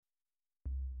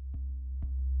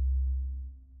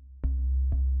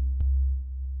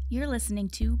You're listening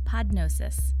to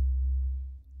Podnosis.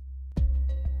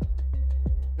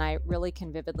 I really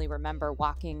can vividly remember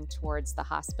walking towards the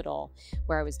hospital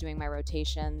where I was doing my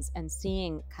rotations and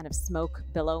seeing kind of smoke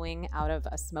billowing out of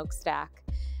a smokestack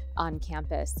on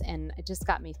campus. And it just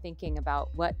got me thinking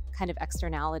about what kind of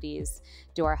externalities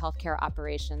do our healthcare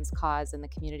operations cause in the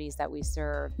communities that we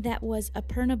serve. That was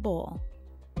Aparna Bowl.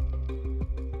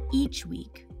 Each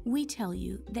week, we tell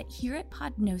you that here at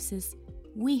Podnosis,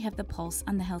 we have the pulse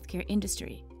on the healthcare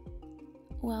industry.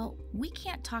 Well, we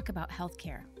can't talk about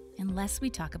healthcare unless we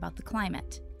talk about the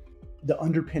climate. The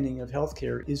underpinning of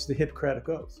healthcare is the Hippocratic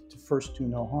Oath, to first do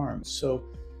no harm. So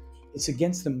it's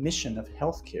against the mission of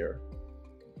healthcare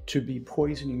to be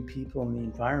poisoning people in the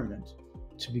environment,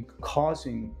 to be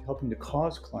helping to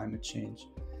cause climate change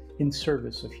in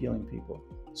service of healing people.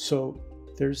 So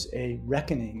there's a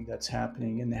reckoning that's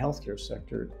happening in the healthcare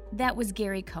sector. That was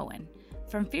Gary Cohen.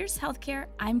 From Fierce Healthcare,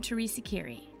 I'm Teresa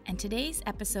Carey, and today's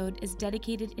episode is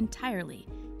dedicated entirely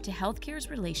to healthcare's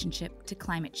relationship to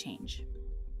climate change.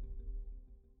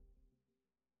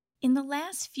 In the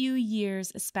last few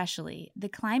years especially, the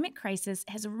climate crisis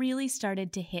has really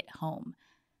started to hit home.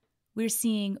 We're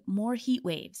seeing more heat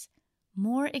waves,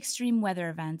 more extreme weather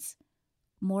events,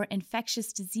 more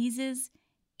infectious diseases,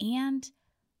 and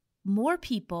more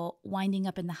people winding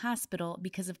up in the hospital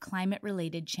because of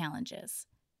climate-related challenges.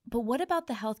 But what about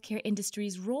the healthcare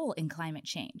industry's role in climate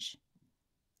change?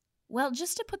 Well,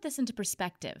 just to put this into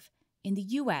perspective, in the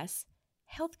U.S.,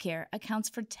 healthcare accounts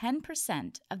for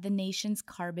 10% of the nation's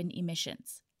carbon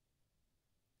emissions.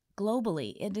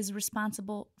 Globally, it is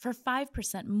responsible for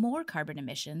 5% more carbon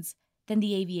emissions than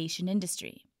the aviation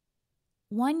industry.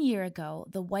 1 year ago,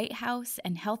 the White House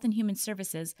and Health and Human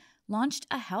Services launched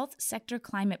a health sector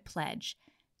climate pledge,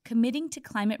 committing to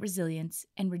climate resilience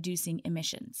and reducing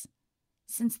emissions.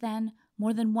 Since then,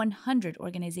 more than 100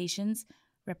 organizations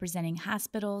representing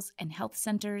hospitals and health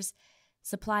centers,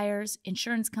 suppliers,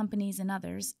 insurance companies, and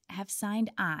others have signed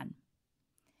on.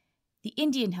 The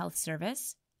Indian Health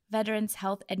Service, Veterans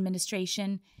Health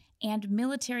Administration, and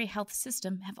Military Health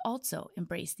System have also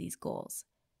embraced these goals.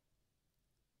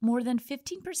 More than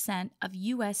 15% of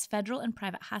U.S. federal and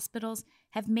private hospitals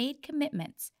have made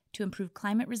commitments to improve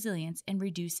climate resilience and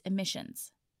reduce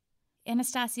emissions.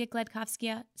 Anastasia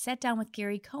Gledkovskaya sat down with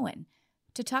Gary Cohen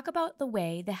to talk about the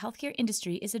way the healthcare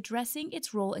industry is addressing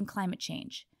its role in climate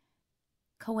change.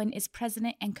 Cohen is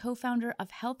president and co-founder of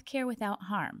Healthcare Without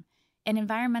Harm, an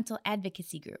environmental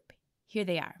advocacy group. Here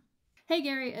they are. Hey,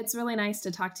 Gary, it's really nice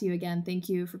to talk to you again. Thank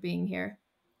you for being here.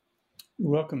 You're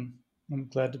welcome. I'm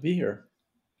glad to be here.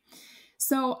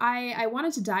 So I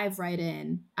wanted to dive right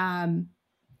in.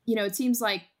 It seems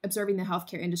like observing the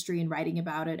healthcare industry and writing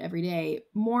about it every day,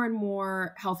 more and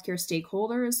more healthcare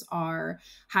stakeholders are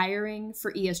hiring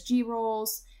for ESG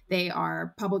roles. They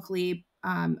are publicly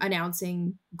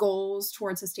announcing goals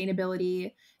towards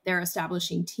sustainability. They're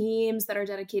establishing teams that are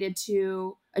dedicated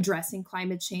to addressing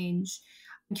climate change.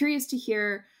 I'm curious to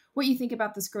hear what you think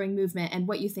about this growing movement and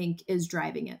what you think is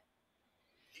driving it.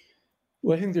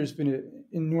 Well, I think there's been an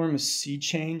enormous sea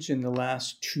change in the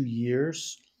last 2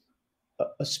 years,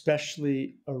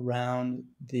 especially around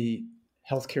the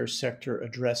healthcare sector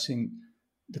addressing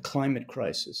the climate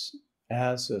crisis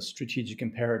as a strategic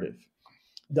imperative.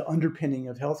 The underpinning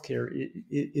of healthcare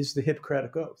is the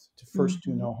Hippocratic Oath, to first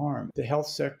do no harm. The health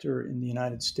sector in the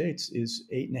United States is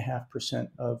 8.5%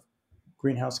 of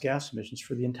greenhouse gas emissions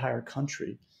for the entire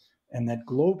country, and that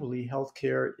globally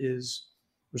healthcare is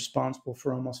responsible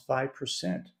for almost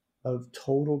 5% of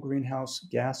total greenhouse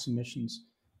gas emissions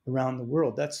around the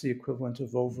world. That's the equivalent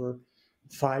of over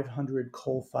 500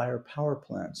 coal-fired power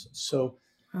plants. So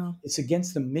It's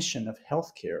against the mission of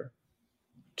healthcare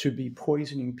to be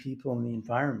poisoning people in the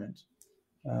environment,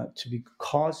 to be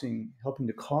helping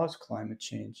to cause climate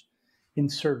change in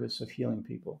service of healing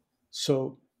people.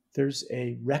 So there's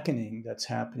a reckoning that's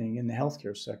happening in the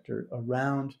healthcare sector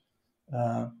around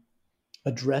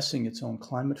addressing its own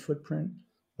climate footprint,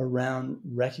 around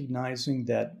recognizing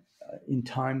that in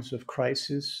times of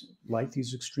crisis, like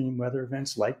these extreme weather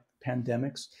events, like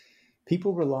pandemics,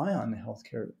 people rely on the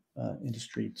healthcare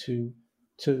industry to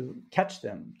catch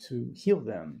them, to heal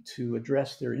them, to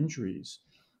address their injuries.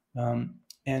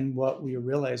 And what we are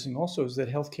realizing also is that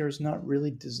healthcare is not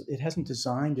really, it hasn't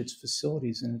designed its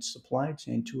facilities and its supply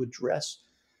chain to address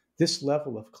this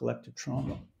level of collective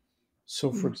trauma.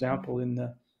 So, for example, in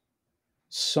the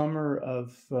summer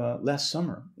of last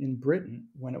summer in Britain,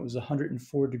 when it was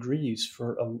 104 degrees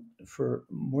for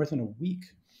more than a week,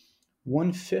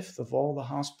 1/5 of all the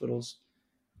hospitals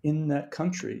in that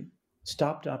country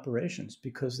stopped operations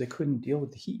because they couldn't deal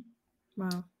with the heat.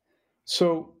 Wow.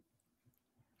 So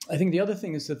I think the other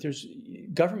thing is that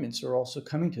governments are also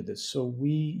coming to this. So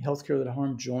we, Healthcare Without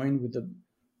Harm, joined with the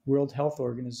World Health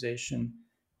Organization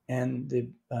and the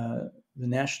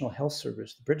National Health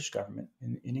Service, the British government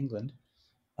in England,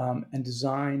 and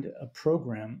designed a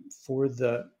program for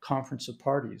the Conference of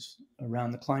Parties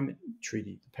around the climate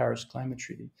treaty, the Paris Climate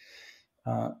Treaty,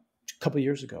 a couple of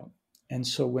years ago. And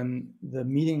so when the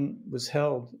meeting was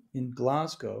held in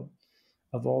Glasgow,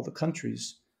 of all the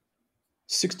countries,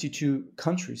 62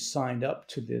 countries signed up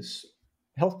to this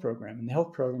health program. And the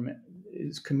health program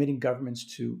is committing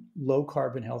governments to low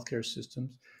carbon healthcare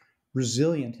systems,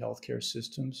 resilient healthcare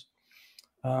systems.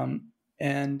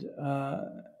 And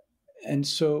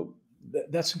so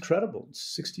that's incredible.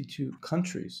 62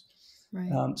 countries.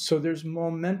 Right. So there's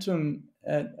momentum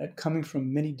at coming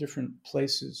from many different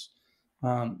places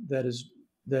that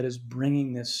is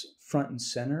bringing this front and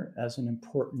center as an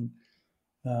important,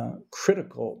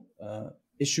 critical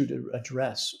issue to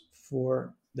address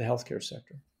for the healthcare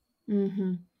sector.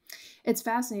 Mm-hmm. It's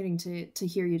fascinating to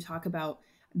hear you talk about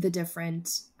the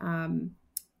different,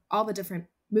 all the different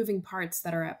moving parts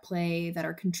that are at play that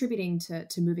are contributing to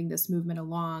moving this movement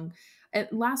along.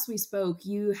 Last we spoke,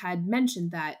 you had mentioned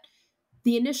that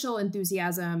the initial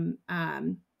enthusiasm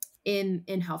in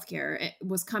healthcare, it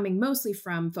was coming mostly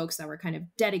from folks that were kind of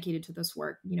dedicated to this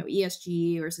work,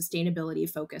 ESG or sustainability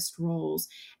focused roles.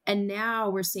 And now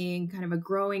we're seeing kind of a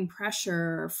growing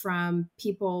pressure from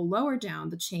people lower down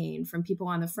the chain, from people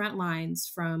on the front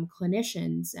lines, from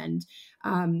clinicians and,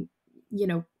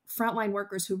 frontline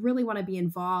workers who really want to be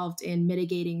involved in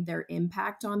mitigating their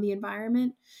impact on the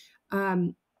environment.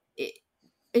 Do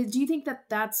you think that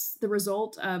that's the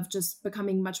result of just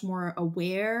becoming much more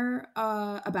aware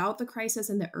about the crisis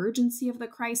and the urgency of the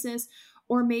crisis?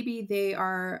 Or maybe they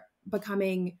are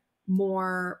becoming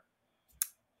more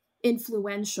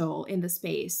influential in the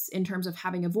space in terms of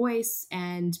having a voice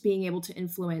and being able to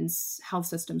influence health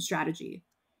system strategy?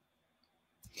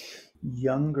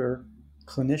 Younger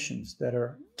clinicians that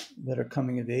are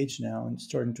coming of age now and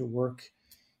starting to work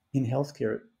in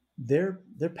healthcare, they're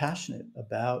passionate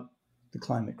about the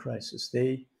climate crisis.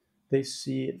 They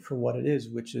see it for what it is,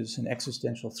 which is an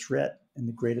existential threat and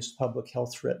the greatest public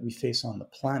health threat we face on the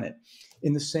planet.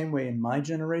 In the same way, in my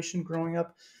generation growing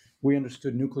up, we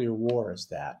understood nuclear war as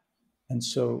that. And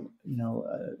so,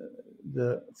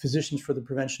 the Physicians for the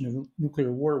Prevention of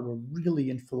Nuclear War were really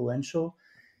influential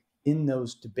in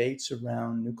those debates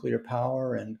around nuclear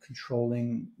power and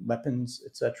controlling weapons,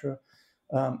 et cetera,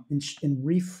 in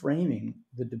reframing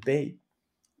the debate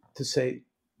to say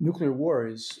nuclear war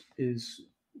is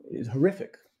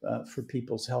horrific for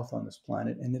people's health on this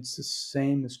planet, and it's the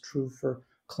same is true for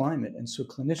climate. And so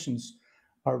clinicians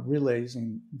are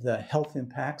realizing the health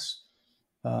impacts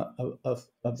of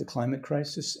the climate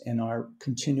crisis and our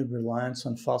continued reliance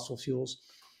on fossil fuels.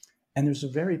 And there's a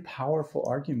very powerful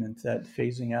argument that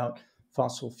phasing out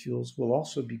fossil fuels will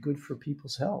also be good for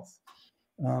people's health.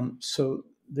 So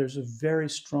there's a very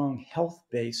strong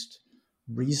health-based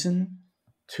reason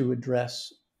to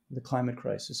address the climate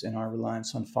crisis and our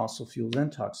reliance on fossil fuels and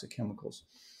toxic chemicals.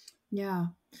 Yeah,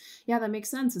 that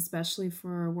makes sense, especially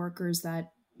for workers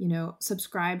that,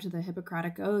 subscribe to the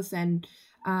Hippocratic Oath and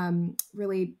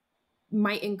really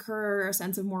might incur a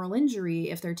sense of moral injury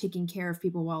if they're taking care of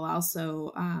people while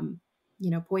also,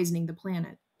 poisoning the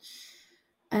planet.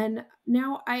 And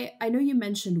now I know you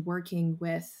mentioned working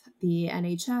with the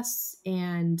NHS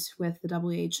and with the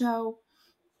WHO.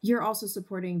 You're also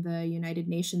supporting the United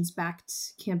Nations-backed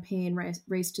campaign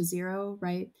Race to Zero,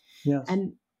 right? Yes.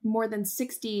 And more than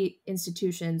 60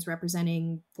 institutions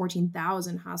representing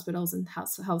 14,000 hospitals and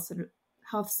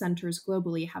health centers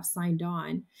globally have signed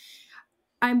on.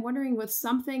 I'm wondering, with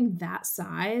something that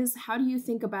size, how do you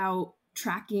think about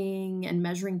tracking and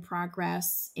measuring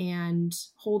progress and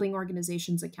holding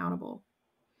organizations accountable?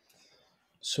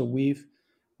 So we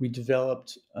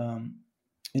developed,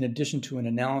 in addition to an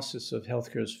analysis of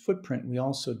healthcare's footprint, we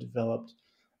also developed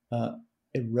a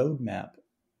roadmap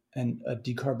and a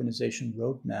decarbonization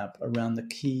roadmap around the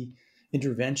key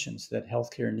interventions that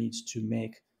healthcare needs to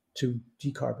make to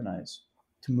decarbonize,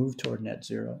 to move toward net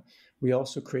zero. We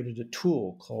also created a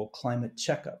tool called Climate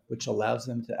Checkup, which allows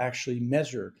them to actually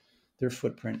measure their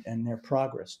footprint and their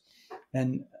progress.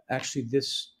 And actually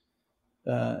this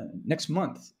next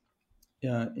month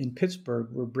in Pittsburgh,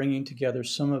 we're bringing together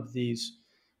some of these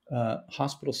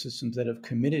hospital systems that have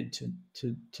committed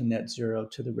to net zero,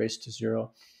 to the Race to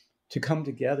Zero, to come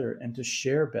together and to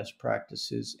share best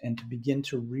practices and to begin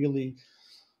to really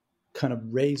kind of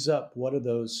raise up what are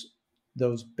those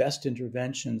best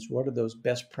interventions, what are those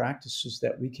best practices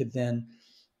that we could then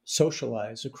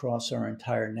socialize across our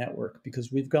entire network.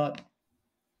 Because we've got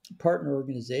partner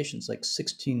organizations, like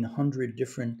 1,600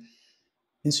 different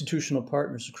institutional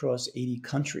partners across 80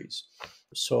 countries.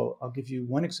 So I'll give you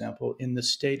one example. In the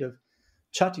state of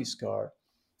Chhattisgarh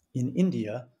in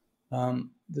India,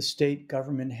 the state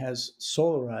government has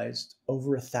solarized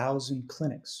over 1,000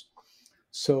 clinics.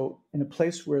 So in a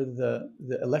place where the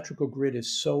electrical grid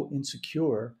is so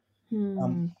insecure,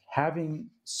 having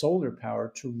solar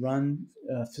power to run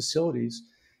facilities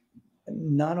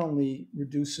not only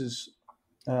reduces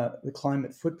the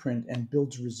climate footprint and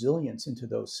builds resilience into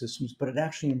those systems, but it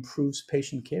actually improves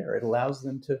patient care. It allows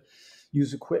them to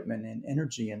use equipment and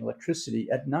energy and electricity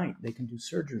at night. They can do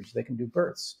surgeries, they can do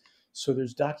births. So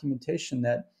there's documentation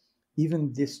that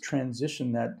even this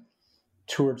transition that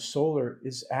towards solar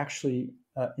is actually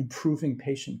improving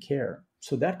patient care.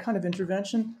 So that kind of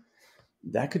intervention,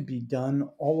 that could be done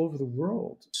all over the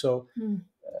world. So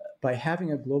by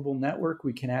having a global network,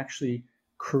 we can actually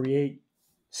create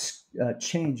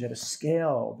change at a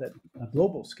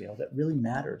global scale that really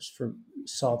matters for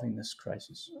solving this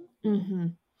crisis. Mm-hmm.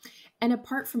 And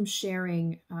apart from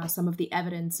sharing some of the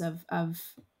evidence of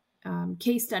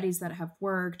case studies that have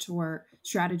worked or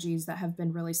strategies that have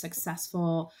been really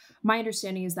successful, my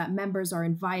understanding is that members are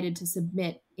invited to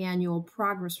submit annual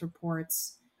progress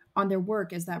reports on their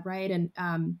work. Is that right? And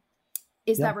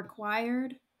is that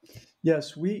required?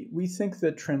 Yes, we think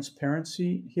that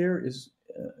transparency here is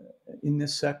in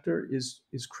this sector is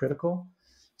critical.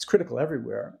 It's critical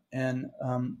everywhere, and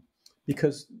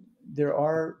because there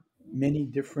are many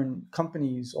different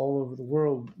companies all over the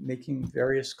world making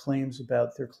various claims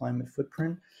about their climate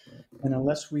footprint, and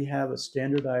unless we have a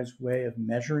standardized way of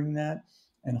measuring that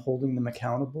and holding them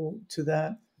accountable to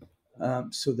that,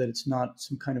 so that it's not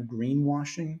some kind of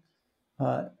greenwashing,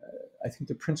 I think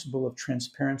the principle of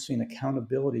transparency and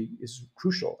accountability is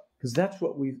crucial, because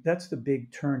that's the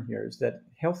big turn here, is that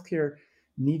healthcare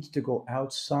needs to go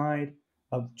outside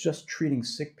of just treating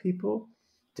sick people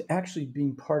to actually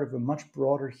being part of a much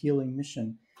broader healing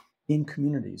mission in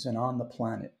communities and on the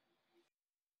planet.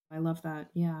 I love that.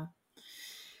 Yeah.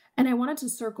 And I wanted to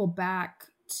circle back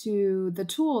to the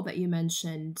tool that you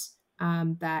mentioned,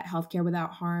 that Healthcare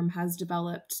Without Harm has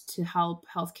developed to help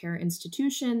healthcare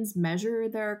institutions measure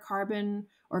their carbon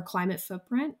or climate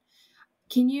footprint.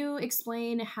 Can you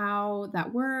explain how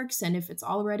that works and if it's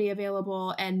already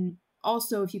available? And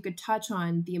also, if you could touch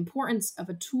on the importance of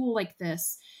a tool like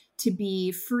this to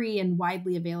be free and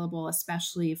widely available,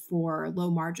 especially for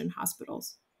low margin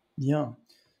hospitals. Yeah.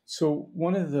 So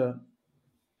one of the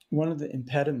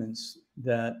impediments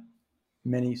that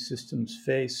many systems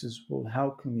face is, well, how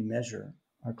can we measure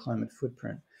our climate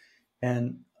footprint?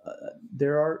 And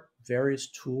there are various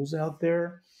tools out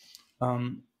there.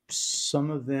 Some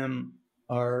of them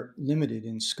are limited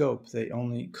in scope. They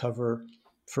only cover,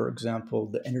 for example,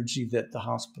 the energy that the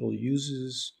hospital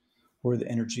uses or the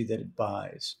energy that it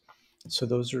buys. So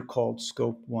those are called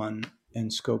Scope 1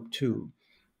 and Scope 2.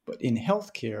 But in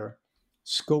healthcare,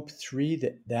 Scope 3,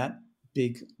 that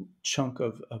big chunk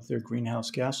of their greenhouse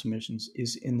gas emissions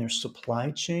is in their supply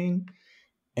chain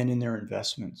and in their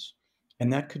investments.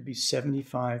 And that could be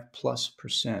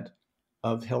 75+%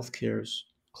 of healthcare's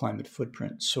climate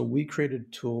footprint. So we created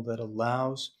a tool that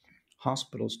allows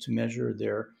hospitals to measure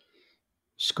their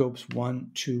Scopes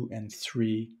 1, 2, and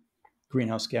 3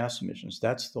 greenhouse gas emissions.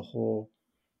 That's the whole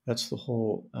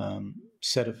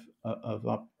set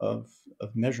of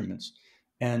measurements.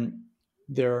 And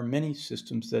there are many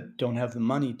systems that don't have the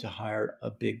money to hire a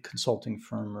big consulting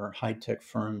firm or high-tech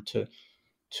firm to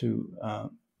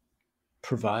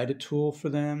provide a tool for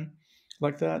them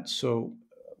like that. So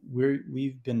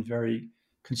we've been very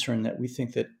concerned that we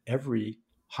think that every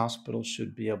hospital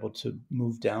should be able to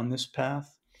move down this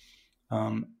path.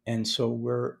 And so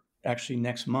we're actually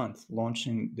next month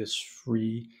launching this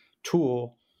free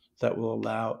tool that will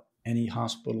allow any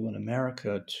hospital in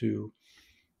America to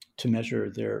measure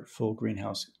their full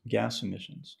greenhouse gas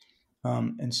emissions.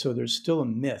 And so there's still a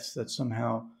myth that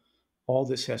somehow all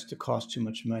this has to cost too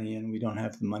much money and we don't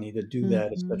have the money to do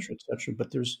that, et cetera, et cetera.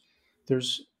 But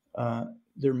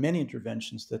there are many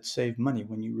interventions that save money.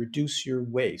 When you reduce your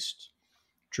waste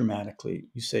dramatically,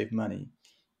 you save money,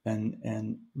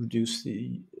 and reduce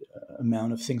the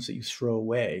amount of things that you throw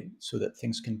away so that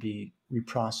things can be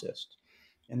reprocessed.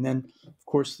 And then, of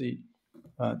course, the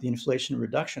Inflation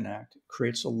Reduction Act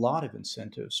creates a lot of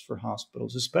incentives for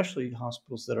hospitals, especially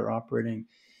hospitals that are operating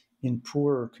in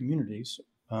poorer communities,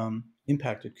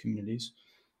 impacted communities,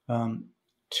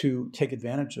 to take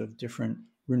advantage of different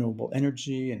renewable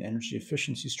energy and energy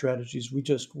efficiency strategies. We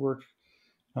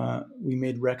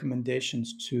made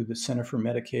recommendations to the Center for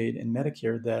Medicaid and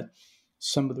Medicare that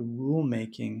some of the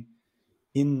rulemaking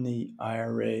in the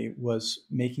IRA was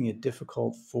making it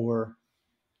difficult for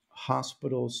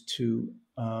hospitals to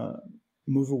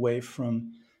move away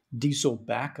from diesel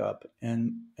backup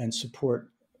and support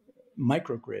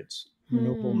microgrids,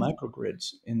 renewable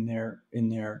microgrids in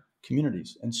their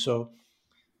communities. And so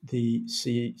the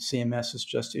CMS has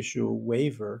just issued a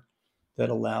waiver that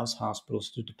allows hospitals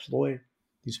to deploy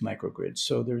these microgrids.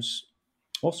 So there's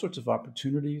all sorts of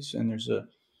opportunities, and the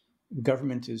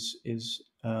government is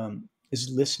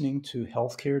listening to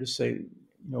healthcare to say,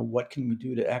 what can we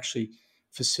do to actually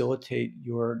facilitate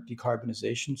your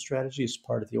decarbonization strategy as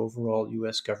part of the overall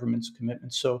U.S. government's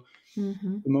commitment. So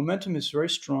the momentum is very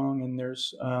strong, and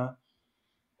there's, at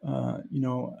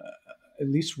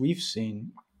least we've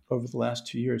seen over the last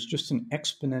 2 years, just an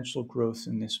exponential growth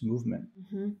in this movement.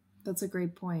 That's a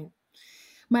great point.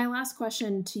 My last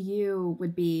question to you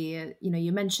would be,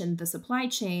 you mentioned the supply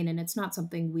chain, and it's not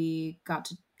something we got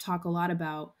to talk a lot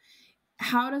about.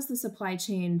 How does the supply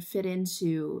chain fit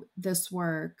into this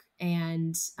work?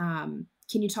 And can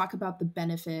you talk about the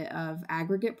benefit of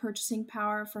aggregate purchasing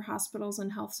power for hospitals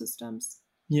and health systems?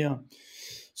 Yeah.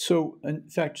 So, in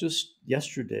fact, just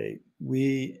yesterday,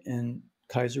 we in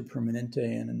Kaiser Permanente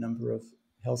and a number of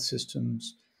health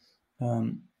systems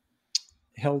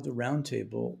held a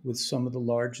roundtable with some of the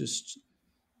largest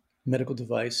medical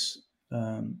device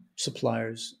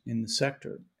suppliers in the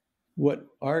sector. What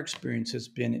our experience has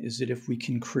been is that if we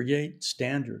can create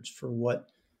standards for what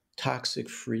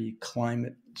toxic-free,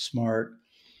 climate-smart,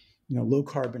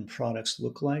 low-carbon products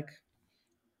look like,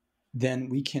 then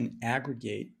we can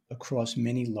aggregate across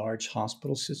many large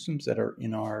hospital systems that are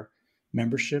in our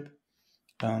membership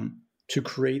to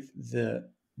create the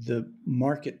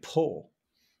market pull,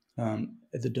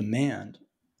 the demand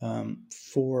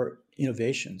for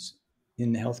innovations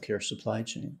in the healthcare supply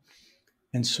chain.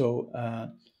 And so,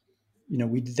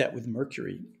 we did that with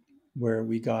Mercury, where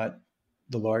we got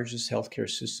the largest healthcare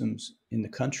systems in the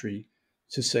country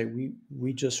to say,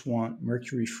 we just want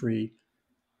mercury-free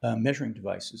measuring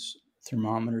devices,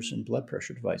 thermometers and blood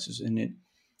pressure devices. And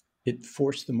it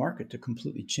forced the market to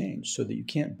completely change so that you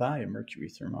can't buy a mercury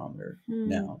thermometer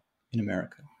now in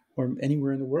America or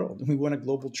anywhere in the world. And we won a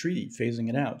global treaty phasing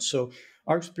it out. So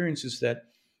our experience is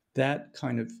that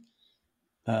kind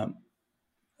of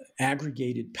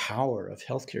aggregated power of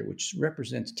healthcare, which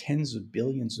represents tens of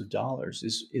billions of dollars,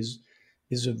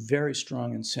 is a very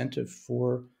strong incentive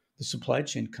for the supply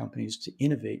chain companies to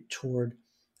innovate toward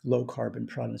low carbon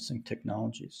products and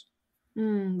technologies.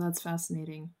 That's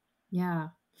fascinating. Yeah.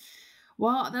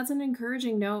 Well, that's an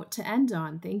encouraging note to end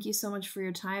on. Thank you so much for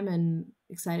your time, and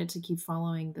excited to keep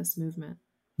following this movement.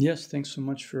 Yes, thanks so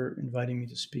much for inviting me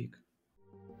to speak.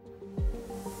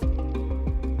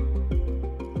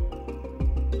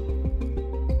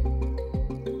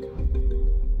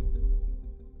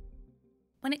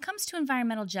 When it comes to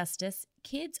environmental justice,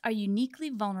 kids are uniquely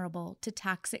vulnerable to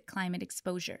toxic climate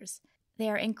exposures. They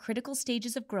are in critical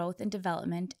stages of growth and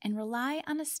development and rely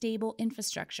on a stable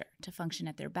infrastructure to function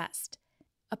at their best.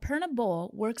 Aparna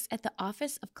Bole works at the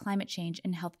Office of Climate Change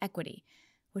and Health Equity,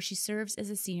 where she serves as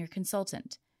a senior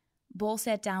consultant. Bole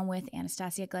sat down with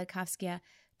Anastasia Gladkovskaya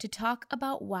to talk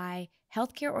about why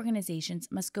healthcare organizations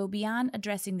must go beyond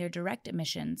addressing their direct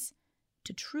emissions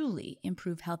to truly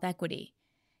improve health equity.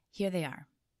 Here they are.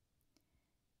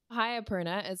 Hi,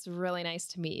 Aparna. It's really nice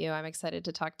to meet you. I'm excited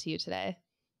to talk to you today.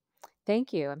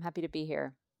 Thank you. I'm happy to be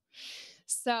here.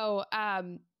 So,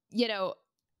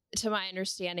 to my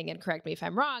understanding, and correct me if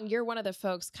I'm wrong, you're one of the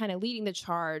folks kind of leading the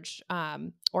charge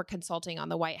or consulting on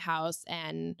the White House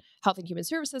and Health and Human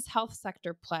Services health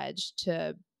sector pledge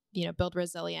to, build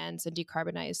resilience and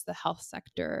decarbonize the health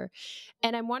sector.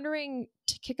 And I'm wondering,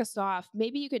 to kick us off,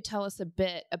 maybe you could tell us a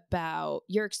bit about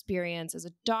your experience as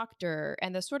a doctor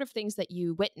and the sort of things that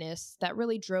you witnessed that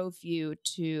really drove you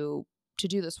to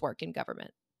do this work in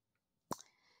government.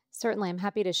 Certainly, I'm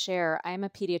happy to share. I'm a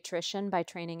pediatrician by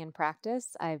training and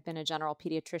practice. I've been a general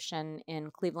pediatrician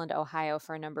in Cleveland, Ohio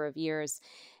for a number of years,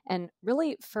 and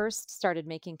really first started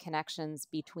making connections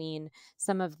between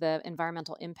some of the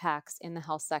environmental impacts in the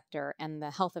health sector and the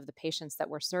health of the patients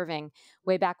that we're serving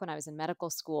way back when I was in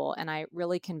medical school. And I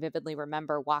really can vividly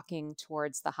remember walking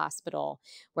towards the hospital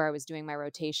where I was doing my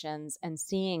rotations and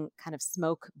seeing kind of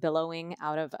smoke billowing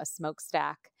out of a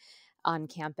smokestack on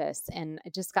campus. And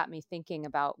it just got me thinking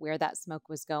about where that smoke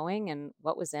was going and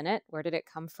what was in it. Where did it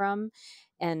come from?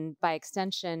 And by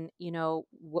extension,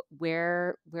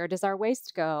 where does our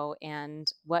waste go?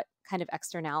 And what kind of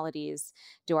externalities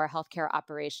do our healthcare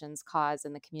operations cause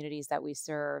in the communities that we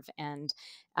serve? And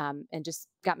just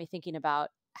got me thinking about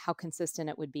how consistent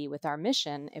it would be with our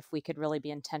mission if we could really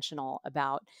be intentional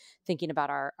about thinking about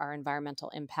our environmental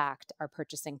impact, our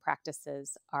purchasing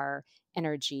practices, our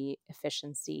energy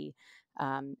efficiency,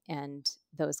 and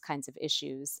those kinds of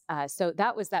issues. So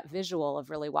that was that visual of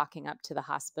really walking up to the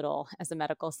hospital as a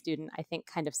medical student, I think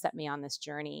kind of set me on this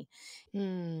journey.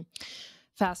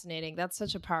 Fascinating. That's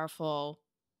such a powerful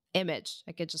image.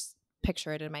 I could just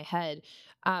picture it in my head.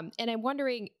 And I'm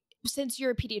wondering, since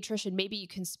you're a pediatrician, maybe you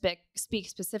can speak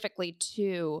specifically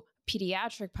to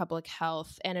pediatric public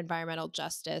health and environmental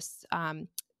justice.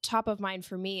 Top of mind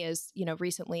for me is,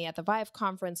 recently at the ViVE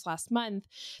conference last month,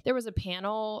 there was a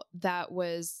panel that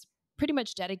was pretty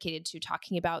much dedicated to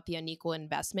talking about the unequal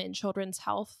investment in children's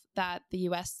health that the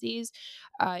U.S. sees.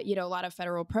 A lot of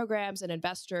federal programs and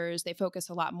investors, they focus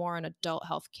a lot more on adult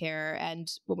health care.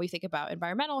 And when we think about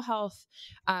environmental health,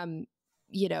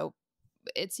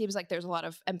 it seems like there's a lot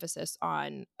of emphasis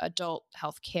on adult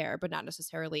health care, but not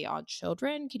necessarily on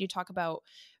children. Can you talk about,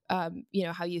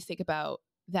 how you think about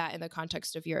that in the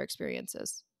context of your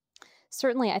experiences?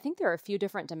 Certainly, I think there are a few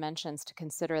different dimensions to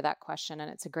consider that question,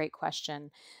 and it's a great question.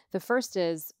 The first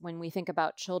is when we think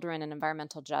about children and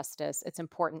environmental justice, it's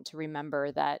important to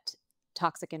remember that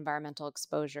toxic environmental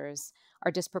exposures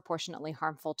are disproportionately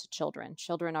harmful to children.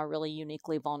 Children are really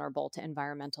uniquely vulnerable to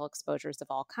environmental exposures of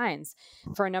all kinds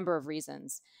for a number of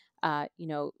reasons.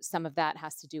 Some of that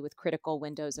has to do with critical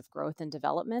windows of growth and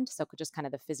development, so just kind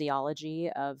of the physiology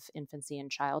of infancy and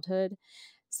childhood.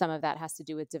 Some of that has to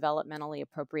do with developmentally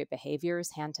appropriate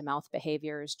behaviors, hand-to-mouth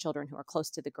behaviors. Children who are close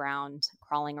to the ground,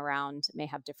 crawling around, may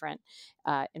have different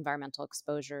environmental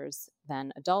exposures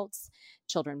than adults.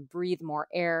 Children breathe more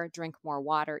air, drink more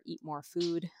water, eat more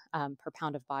food per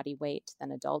pound of body weight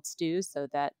than adults do, so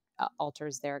that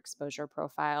alters their exposure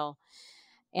profile.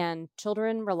 And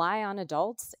children rely on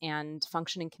adults and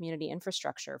functioning community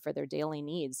infrastructure for their daily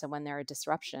needs. So when there are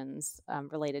disruptions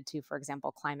related to, for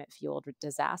example, climate-fueled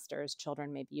disasters,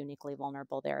 children may be uniquely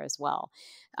vulnerable there as well.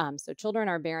 So children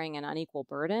are bearing an unequal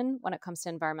burden when it comes to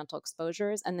environmental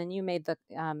exposures. And then you made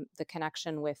the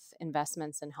connection with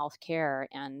investments in healthcare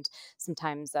and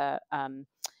sometimes a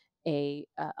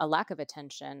lack of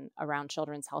attention around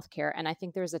children's healthcare. And I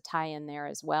think there's a tie in there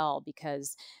as well,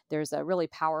 because there's a really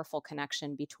powerful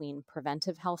connection between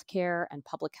preventive healthcare and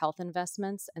public health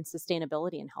investments and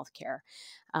sustainability in healthcare.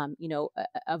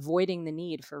 Avoiding the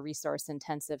need for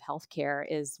resource-intensive healthcare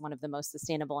is one of the most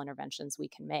sustainable interventions we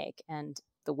can make. And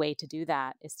the way to do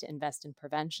that is to invest in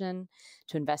prevention,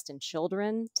 to invest in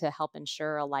children, to help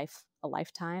ensure a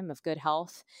lifetime of good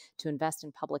health, to invest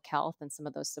in public health and some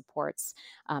of those supports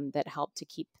that help to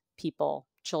keep people,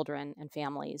 children, and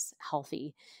families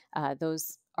healthy.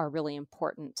 Those are really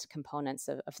important components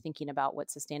of thinking about what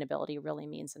sustainability really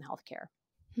means in healthcare.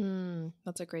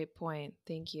 That's a great point.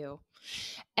 Thank you.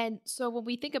 And so when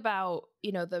we think about,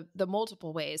 the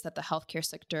multiple ways that the healthcare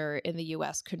sector in the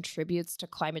U.S. contributes to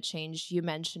climate change, you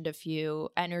mentioned a few: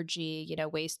 energy,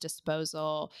 waste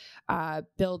disposal,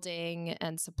 building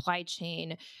and supply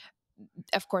chain.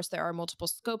 Of course, there are multiple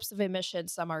scopes of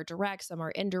emissions. Some are direct, some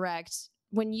are indirect.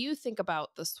 When you think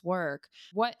about this work,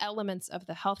 what elements of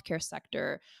the healthcare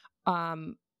sector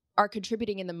are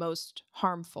contributing in the most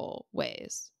harmful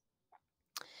ways?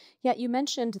 Yeah, you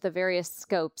mentioned the various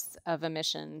scopes of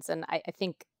emissions, and I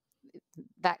think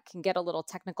that can get a little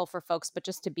technical for folks, but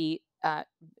just to be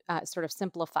sort of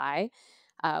simplify,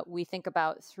 we think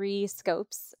about three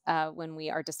scopes when we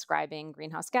are describing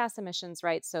greenhouse gas emissions,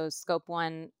 right? So scope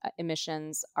one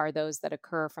emissions are those that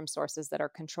occur from sources that are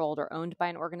controlled or owned by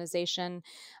an organization.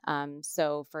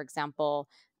 So for example,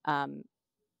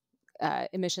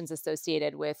 emissions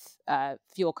associated with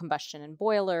fuel combustion in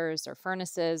boilers or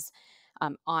furnaces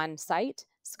on site.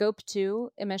 Scope 2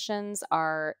 emissions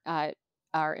are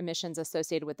emissions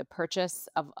associated with the purchase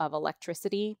of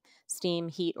electricity, steam,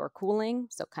 heat, or cooling,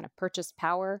 so kind of purchased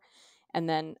power. And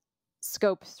then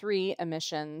Scope 3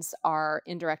 emissions are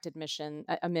indirect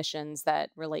emissions that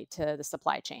relate to the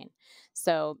supply chain.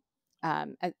 So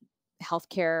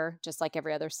healthcare, just like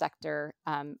every other sector,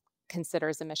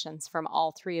 considers emissions from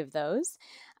all three of those,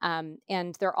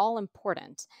 and they're all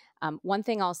important. One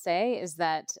thing I'll say is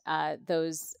that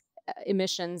those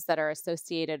emissions that are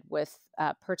associated with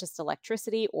purchased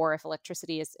electricity, or if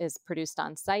electricity is produced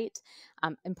on site,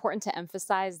 important to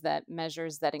emphasize that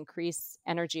measures that increase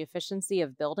energy efficiency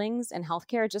of buildings in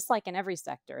healthcare, just like in every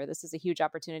sector, this is a huge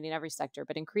opportunity in every sector,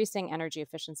 but increasing energy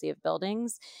efficiency of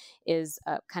buildings is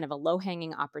kind of a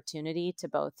low-hanging opportunity to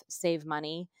both save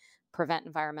money, prevent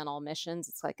environmental emissions.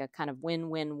 It's like a kind of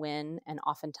win-win-win, and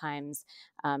oftentimes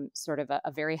sort of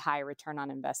a very high return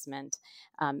on investment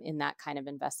in that kind of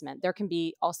investment. There can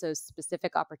be also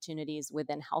specific opportunities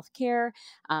within healthcare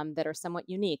that are somewhat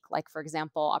unique, like, for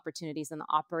example, opportunities in the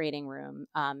operating room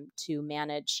to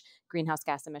manage greenhouse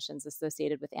gas emissions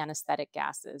associated with anesthetic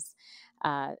gases.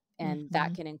 And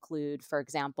that can include, for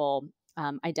example,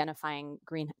 identifying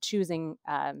choosing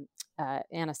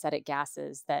anesthetic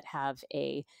gases that have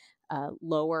a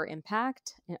lower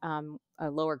impact, a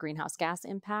lower greenhouse gas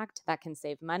impact that can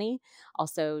save money.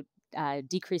 Also,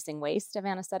 decreasing waste of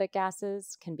anesthetic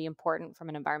gases can be important from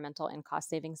an environmental and cost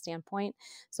saving standpoint.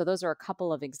 So those are a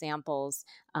couple of examples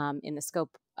in the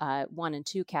scope 1 and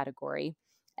 2 category.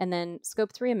 And then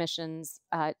scope 3 emissions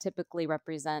typically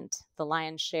represent the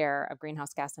lion's share of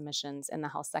greenhouse gas emissions in the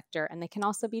health sector. And they can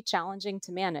also be challenging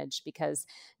to manage because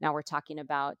now we're talking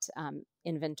about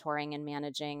inventorying and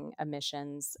managing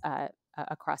emissions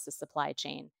across the supply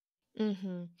chain.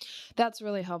 Mm-hmm. That's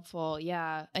really helpful.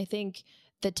 Yeah. I think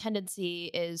the tendency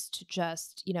is to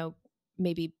just,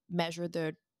 maybe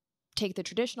take the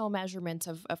traditional measurements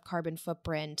of carbon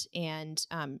footprint and,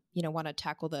 want to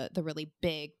tackle the really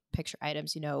big picture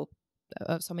items.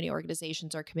 So many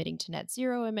organizations are committing to net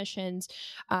zero emissions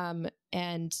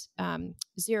and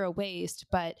zero waste.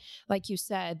 But like you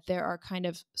said, there are kind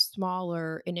of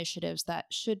smaller initiatives that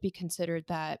should be considered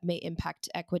that may impact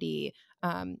equity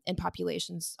in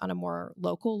populations on a more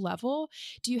local level.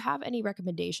 Do you have any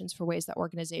recommendations for ways that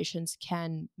organizations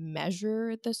can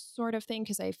measure this sort of thing?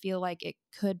 Because I feel like it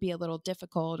could be a little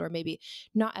difficult or maybe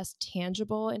not as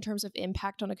tangible in terms of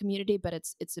impact on a community, but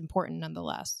it's important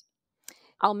nonetheless.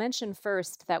 I'll mention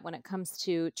first that when it comes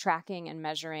to tracking and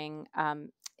measuring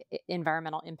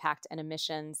environmental impact and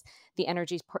emissions, the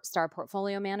Energy Star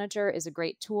Portfolio Manager is a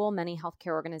great tool. Many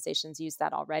healthcare organizations use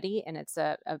that already, and it's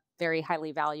a very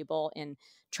highly valuable in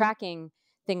tracking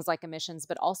things like emissions,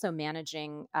 but also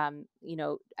managing,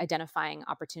 identifying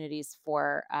opportunities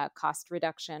for cost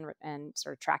reduction and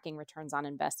sort of tracking returns on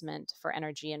investment for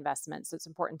energy investment. So it's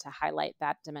important to highlight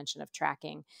that dimension of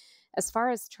tracking. As far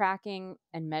as tracking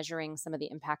and measuring some of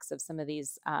the impacts of some of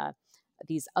these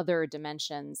other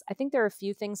dimensions, I think there are a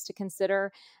few things to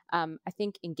consider. I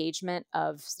think engagement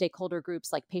of stakeholder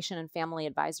groups like patient and family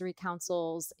advisory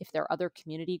councils, if there are other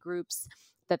community groups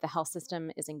that the health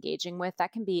system is engaging with,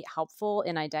 that can be helpful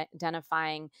in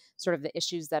identifying sort of the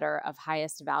issues that are of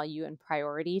highest value and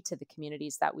priority to the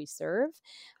communities that we serve.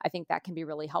 I think that can be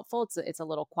really helpful. It's a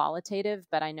little qualitative,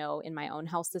 but I know in my own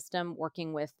health system,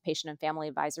 working with patient and family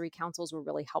advisory councils was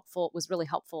really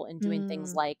helpful in doing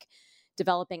things like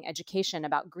developing education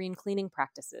about green cleaning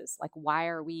practices. Like, why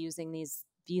are we using these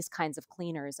kinds of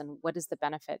cleaners and what is the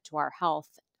benefit to our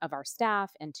health of our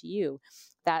staff and to you?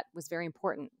 That was very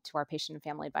important to our patient and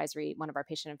family advisory, one of our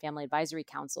patient and family advisory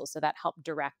councils. So that helped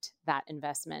direct that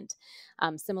investment.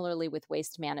 Similarly with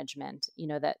waste management,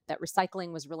 that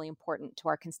recycling was really important to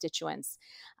our constituents.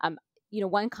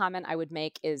 One comment I would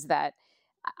make is that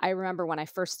I remember when I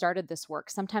first started this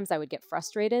work, sometimes I would get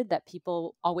frustrated that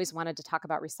people always wanted to talk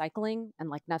about recycling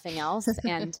and like nothing else.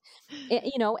 And,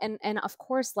 and of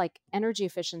course, like energy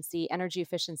efficiency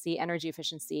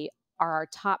are our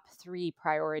top 3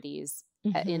 priorities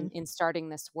in starting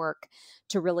this work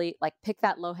to really like pick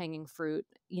that low hanging fruit.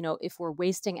 If we're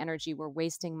wasting energy, we're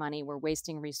wasting money, we're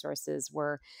wasting resources,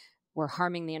 we're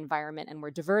harming the environment, and we're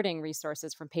diverting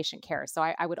resources from patient care. So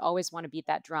I would always want to beat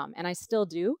that drum, and I still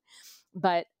do.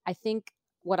 But I think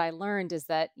what I learned is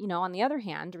that, on the other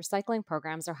hand, recycling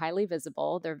programs are highly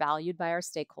visible. They're valued by our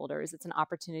stakeholders. It's an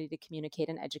opportunity to communicate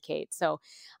and educate. So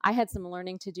I had some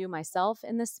learning to do myself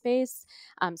in this space.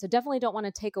 So definitely don't want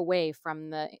to take away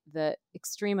from the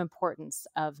extreme importance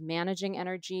of managing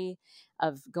energy,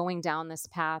 of going down this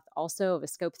path, also of a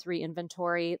scope 3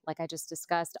 inventory, like I just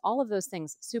discussed. All of those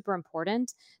things, super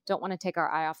important. Don't want to take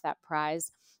our eye off that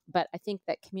prize. But I think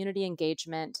that community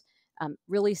engagement,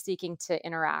 really seeking to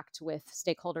interact with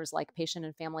stakeholders like patient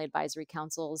and family advisory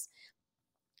councils,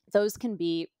 those can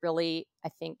be really, I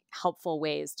think, helpful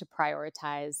ways to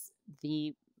prioritize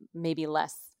the maybe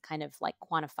less kind of like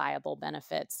quantifiable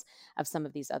benefits of some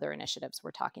of these other initiatives we're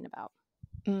talking about.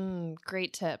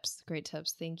 Great tips.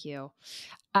 Thank you.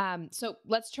 So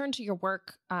let's turn to your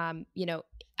work,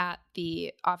 at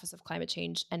the Office of Climate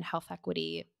Change and Health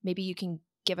Equity. Maybe you can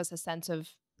give us a sense of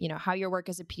how your work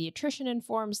as a pediatrician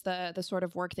informs the sort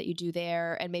of work that you do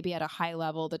there, and maybe at a high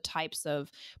level, the types of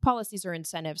policies or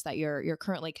incentives that you're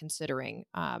currently considering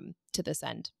to this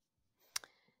end.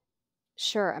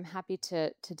 Sure, I'm happy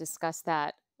to discuss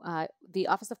that. The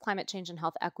Office of Climate Change and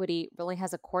Health Equity really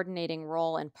has a coordinating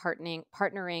role in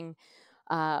partnering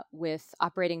with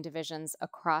operating divisions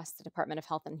across the Department of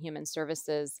Health and Human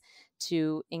Services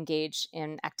to engage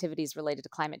in activities related to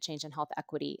climate change and health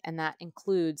equity. And that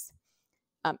includes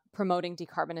promoting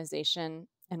decarbonization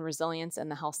and resilience in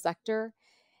the health sector.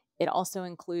 It also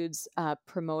includes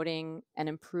promoting and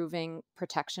improving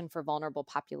protection for vulnerable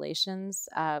populations.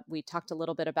 We talked a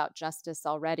little bit about justice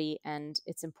already, and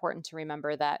it's important to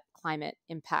remember that climate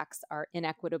impacts are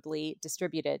inequitably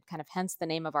distributed, kind of hence the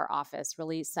name of our office,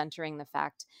 really centering the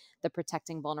fact that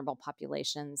protecting vulnerable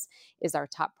populations is our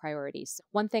top priority. So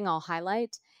one thing I'll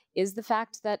highlight is the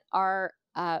fact that our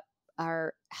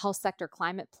health sector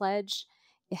climate pledge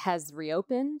has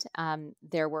reopened.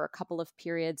 There were a couple of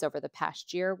periods over the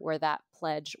past year where that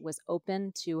pledge was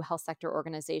open to health sector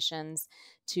organizations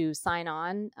to sign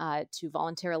on, to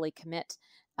voluntarily commit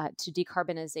to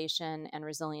decarbonization and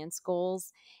resilience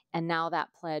goals. And now that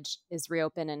pledge is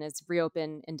reopened and is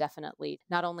reopened indefinitely.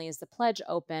 Not only is the pledge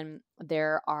open,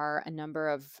 there are a number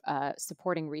of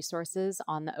supporting resources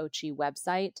on the OCHI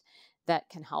website that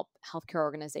can help healthcare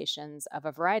organizations of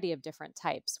a variety of different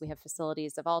types. We have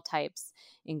facilities of all types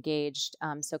engaged,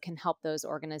 so can help those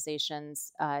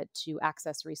organizations to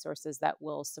access resources that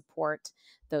will support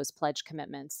those pledge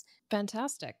commitments.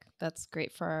 Fantastic. That's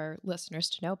great for our listeners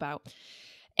to know about.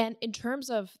 And in terms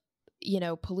of,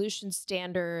 pollution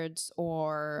standards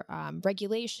or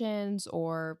regulations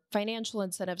or financial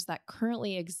incentives that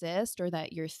currently exist or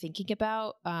that you're thinking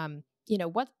about,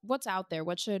 what's out there?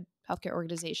 What should healthcare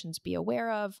organizations be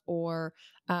aware of or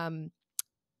can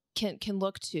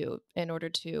look to in order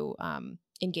to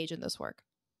engage in this work?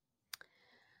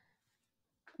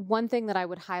 One thing that I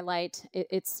would highlight,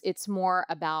 it's more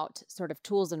about sort of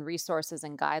tools and resources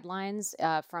and guidelines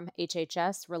from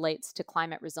HHS relates to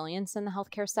climate resilience in the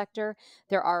healthcare sector.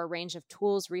 There are a range of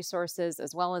tools, resources,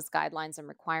 as well as guidelines and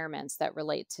requirements that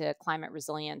relate to climate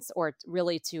resilience or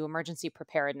really to emergency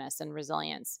preparedness and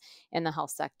resilience in the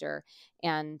health sector.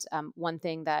 And one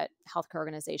thing that healthcare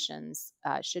organizations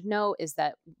should know is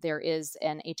that there is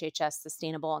an HHS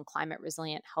Sustainable and Climate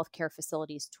Resilient Healthcare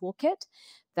Facilities Toolkit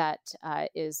that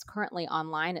is currently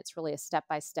online. It's really a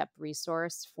step-by-step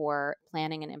resource for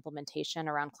planning and implementation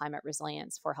around climate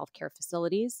resilience for healthcare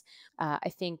facilities. I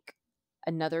think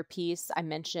another piece, I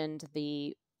mentioned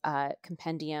the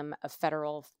compendium of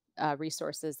federal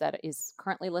resources that is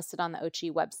currently listed on the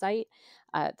OCHI website.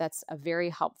 That's a very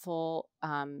helpful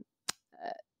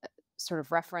sort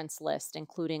of reference list,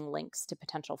 including links to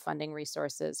potential funding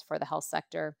resources for the health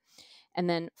sector. And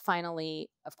then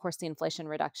finally, of course, the Inflation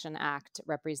Reduction Act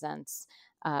represents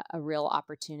a real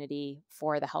opportunity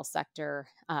for the health sector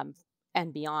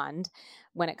and beyond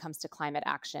when it comes to climate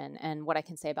action. And what I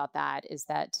can say about that is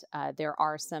that there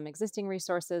are some existing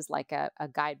resources like a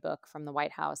guidebook from the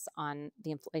White House on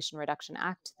the Inflation Reduction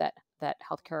Act that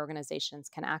healthcare organizations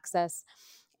can access.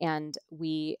 And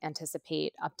we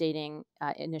anticipate updating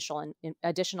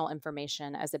additional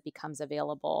information as it becomes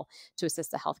available to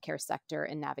assist the healthcare sector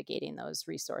in navigating those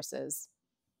resources.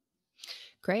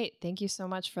 Great. Thank you so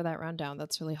much for that rundown.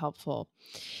 That's really helpful.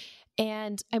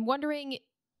 And I'm wondering,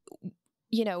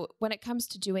 when it comes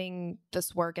to doing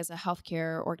this work as a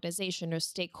healthcare organization or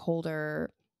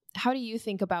stakeholder, how do you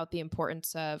think about the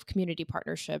importance of community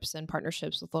partnerships and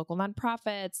partnerships with local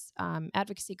nonprofits,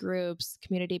 advocacy groups,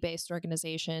 community-based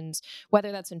organizations,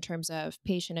 whether that's in terms of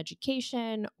patient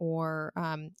education or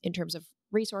in terms of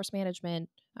resource management?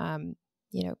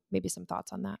 Maybe some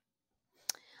thoughts on that.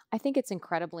 I think it's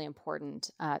incredibly important,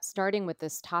 starting with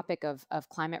this topic of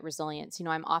climate resilience.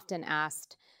 I'm often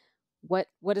asked, what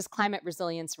does climate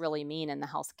resilience really mean in the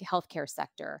healthcare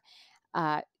sector?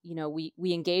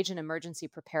 We engage in emergency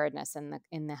preparedness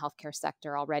in the healthcare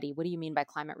sector already. What do you mean by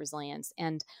climate resilience?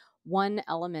 And one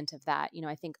element of that,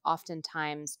 I think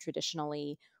oftentimes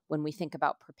traditionally when we think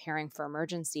about preparing for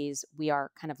emergencies, we are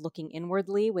kind of looking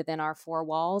inwardly within our four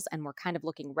walls and we're kind of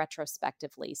looking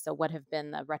retrospectively. So what have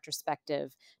been the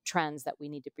retrospective trends that we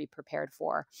need to be prepared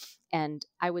for? And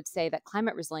I would say that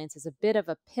climate resilience is a bit of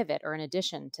a pivot or an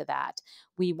addition to that.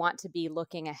 We want to be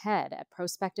looking ahead at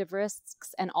prospective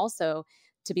risks and also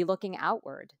to be looking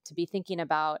outward, to be thinking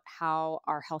about how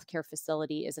our healthcare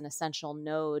facility is an essential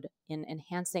node in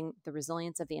enhancing the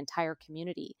resilience of the entire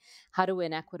community. How do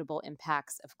inequitable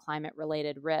impacts of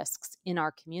climate-related risks in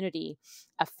our community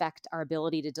affect our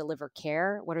ability to deliver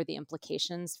care? What are the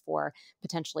implications for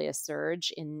potentially a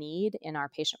surge in need in our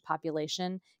patient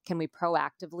population? Can we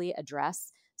proactively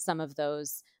address some of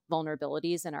those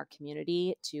vulnerabilities in our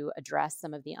community to address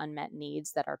some of the unmet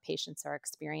needs that our patients are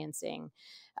experiencing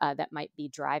that might be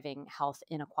driving health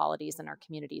inequalities in our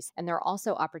communities. And there are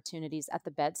also opportunities at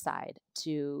the bedside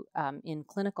to, in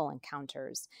clinical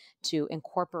encounters, to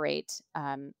incorporate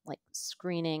like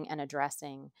screening and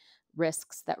addressing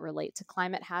risks that relate to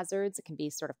climate hazards. It can be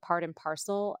sort of part and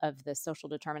parcel of the social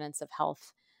determinants of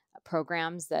health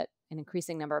programs that an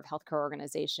increasing number of healthcare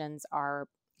organizations are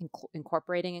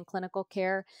incorporating in clinical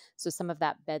care. So some of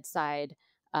that bedside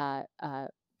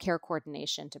care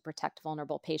coordination to protect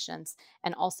vulnerable patients,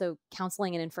 and also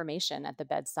counseling and information at the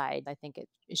bedside. I think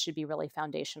it should be really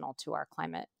foundational to our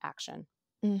climate action.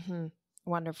 Mm-hmm.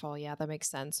 Wonderful. Yeah, that makes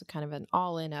sense. Kind of an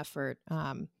all-in effort,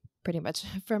 pretty much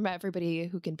from everybody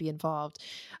who can be involved.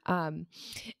 And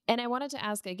I wanted to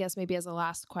ask, I guess, maybe as a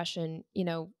last question,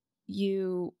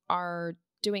 you are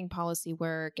doing policy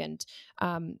work and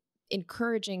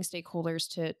encouraging stakeholders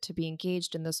to be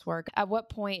engaged in this work. At what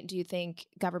point do you think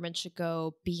government should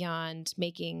go beyond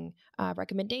making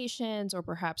recommendations or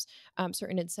perhaps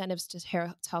certain incentives to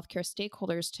healthcare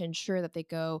stakeholders to ensure that they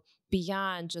go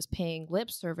beyond just paying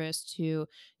lip service to,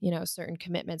 certain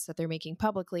commitments that they're making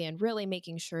publicly, and really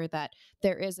making sure that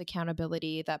there is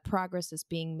accountability, that progress is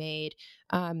being made,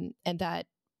 and that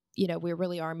we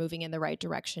really are moving in the right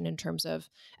direction in terms of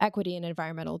equity and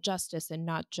environmental justice, and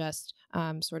not just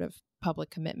sort of public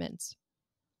commitments?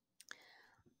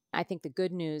 I think the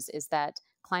good news is that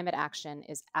climate action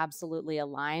is absolutely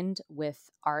aligned with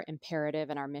our imperative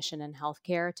and our mission in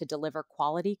healthcare to deliver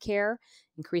quality care,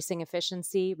 increasing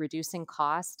efficiency, reducing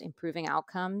cost, improving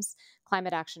outcomes.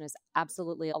 Climate action is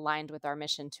absolutely aligned with our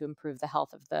mission to improve the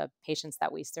health of the patients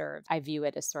that we serve. I view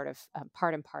it as sort of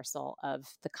part and parcel of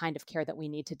the kind of care that we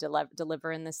need to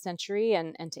deliver in this century.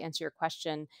 And to answer your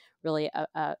question, really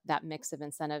that mix of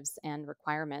incentives and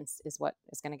requirements is what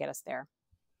is going to get us there.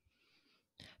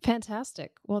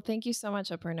 Fantastic. Well, thank you so much,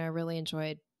 Aparna. I really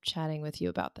enjoyed chatting with you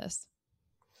about this.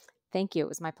 Thank you. It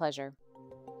was my pleasure.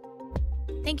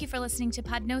 Thank you for listening to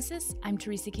Podnosis. I'm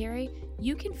Teresa Carey.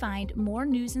 You can find more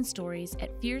news and stories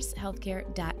at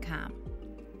fiercehealthcare.com.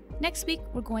 Next week,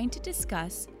 we're going to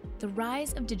discuss the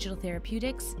rise of digital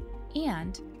therapeutics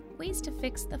and ways to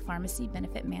fix the pharmacy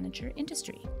benefit manager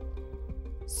industry.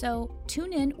 So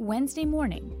tune in Wednesday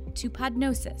morning to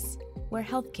Podnosis, where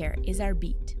healthcare is our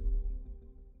beat.